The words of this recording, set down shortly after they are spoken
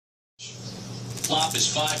Flop is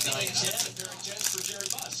 5, 9, 10. A pair of 10s for Jerry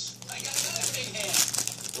Buss. I got another big hand.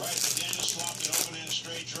 Right, but Daniel swapped an open and a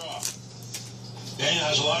straight draw. Daniel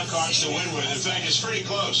has a lot of cards to win with. In fact, it's pretty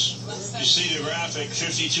close. You see the graphic,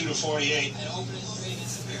 52 to 48.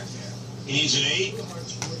 He needs an 8,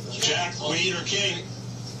 Jack, Queen, or King.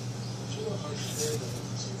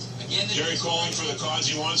 Jerry calling for the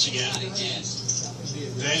cards he wants again. Daniel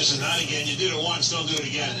said, not again. You did it once, don't do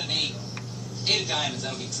it again. 8 of diamonds,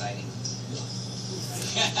 that'll be exciting.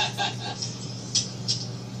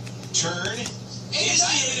 Turn is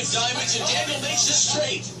the 8 of diamonds, and Daniel makes it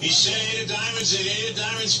straight. He said 8 of diamonds, and 8 of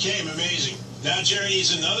diamonds came. Amazing. Now Jerry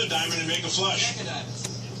needs another diamond to make a flush. Jack of diamonds.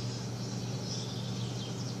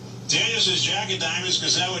 Daniel says Jack of diamonds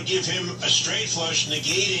because that would give him a straight flush,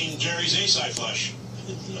 negating Jerry's ace-high flush.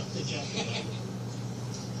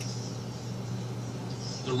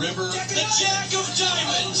 The river, the Jack of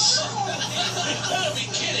diamonds. You gotta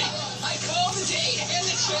be kidding.